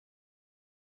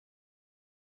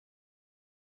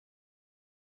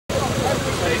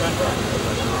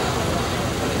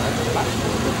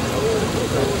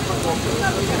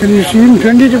Can you see him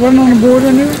 20 to 1 on the board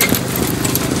anyway?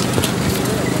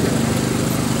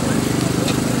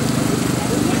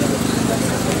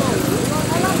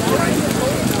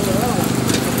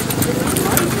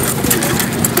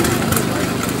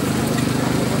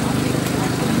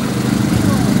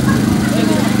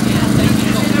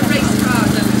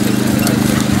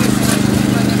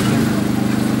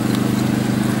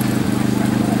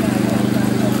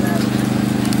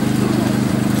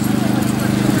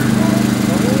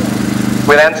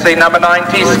 We then see number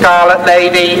 90, Scarlet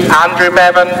Lady, Andrew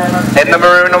Bevan, in the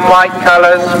maroon and white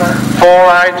colours, 4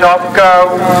 out of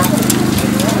go.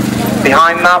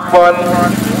 Behind that one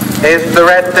is the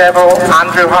Red Devil,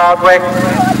 Andrew Hardwick,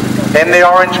 in the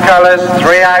orange colours,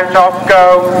 3 out of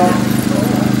go.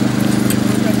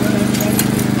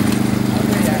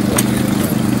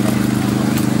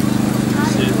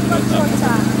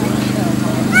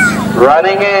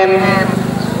 Running in.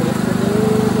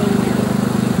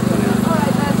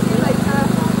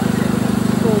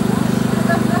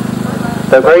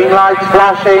 The green light's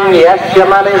flashing, yes, your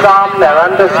money's on, they're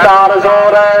under starter's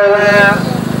orders.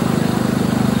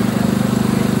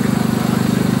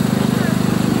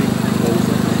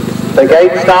 The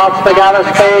gate starts to gather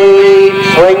speed,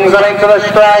 swings it into the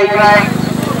straight.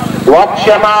 Watch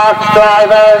your marks,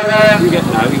 drivers. You get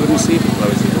now, you wouldn't see it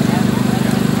closing.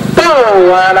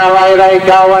 Oh, and away they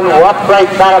go, and what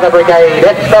breaks out of the brigade?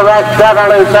 It's the Red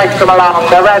Devil who takes them along.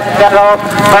 The Red Devil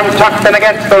from tucked in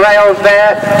against the rails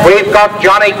there. We've got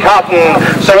Johnny Cotton.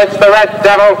 So it's the Red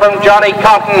Devil from Johnny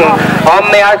Cotton. On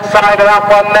the outside of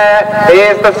that one there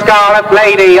is the Scarlet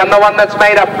Lady, and the one that's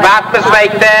made a bad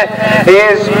mistake there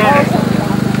is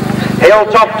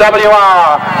Hilltop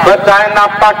WR, but down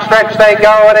that back stretch they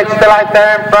go, and it's still out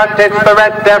there in front. It's the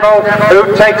Red Devil who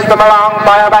takes them along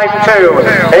by about 2.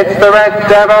 It's the Red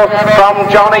Devil from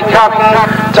Johnny Cotton.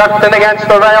 Tucked in against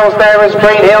the rails there is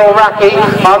Green Hill Racky.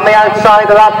 On the outside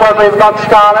of that one we've got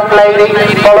Scarlet Lady.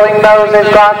 Following those is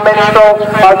Grand Minstrel,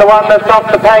 and the one that's off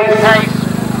the pace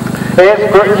is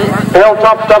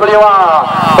Hilltop WR,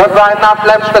 but round that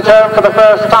Leominster turn for the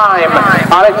first time,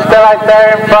 and it's still out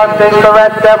there in front is the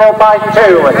Red Devil by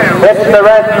 2. It's the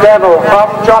Red Devil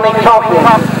from Johnny Cotton,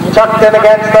 tucked in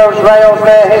against those rails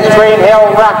there is Green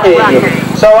Hill Racky.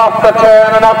 So off the turn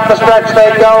and up the stretch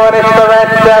they go, and it's the Red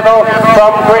Devil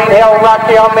from Green Hill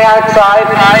Racky on the outside.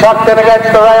 Tucked in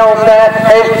against the rails there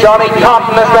is Johnny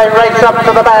Cotton as they race up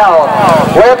to the bell.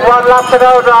 With 1 lap to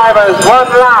go, drivers, 1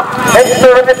 lap. It's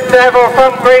the Red Devil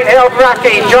from Green Hill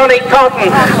Racky, Johnny Cotton.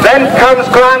 Then comes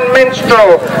Grand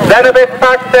Minstrel. Then a bit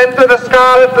back then to the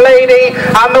Scarlet Lady,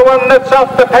 and the one that's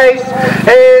off the pace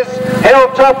is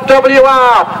Hilltop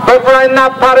WR. But round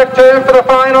that paddock turn for the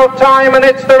final time, and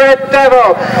it's the Red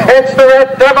Devil. It's the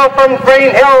Red Devil from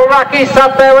Green Hill Racky,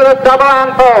 sat there with a double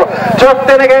handful. Tucked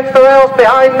in against the rails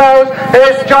behind those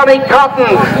is Johnny Cotton.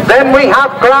 Then we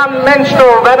have Grand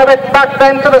Minstrel. Then a bit back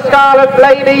then to the Scarlet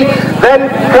Lady. Then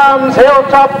comes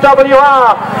Hilltop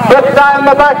WR. But down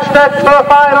the back stretch for the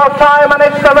final time, and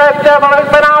it's the Red Devil who's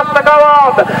been asked to go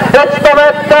on. It's the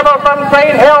Red Devil from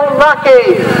Green Hill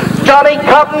Racky. Johnny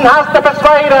Cotton has to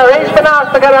persuade her. He's been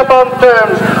asked to get up on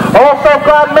terms. Also,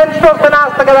 Grand Minstrel's been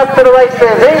asked to get up to the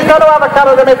races. He's going to have a cut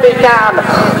of them if he can.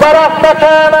 But up the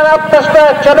turn and up the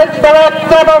stretch, and it's the Red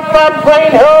Devil from Green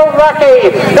Hill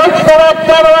Racky. It's the Red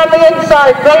Devil on the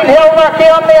inside, Green Hill Racky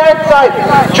on the outside.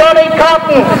 Johnny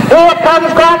Cotton. Here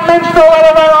comes Grand Minstrel with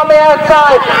a run on the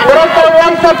outside. But as they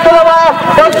race up to the wire,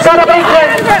 it's going to be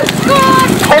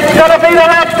It's going to be the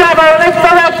Red Devil, and it's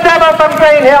the Red Devil from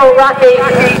Green Hill Racky.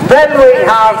 Then we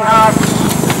have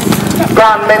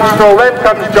Grand Minstrel, then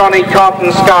comes Johnny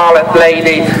Cotton, Scarlet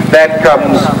Lady, then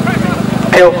comes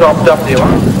Hilltop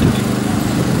WR.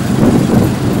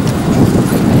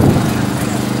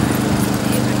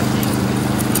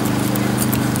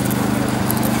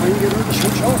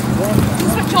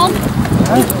 Switch on.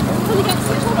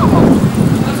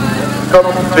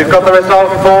 We've got the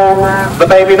result for the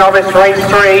Baby Novice Race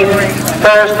 3.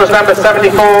 First was number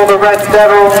 74, the Red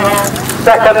Devil.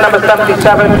 Second, number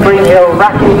 77, Green Hill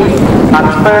Racky. And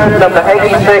third, number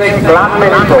 86, Grand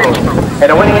Minstrel.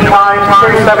 In a winning time,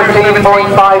 2:17.50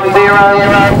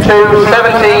 to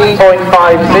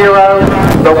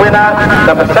 17.50. The winner,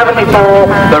 number 74,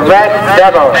 the Red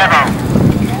Devil.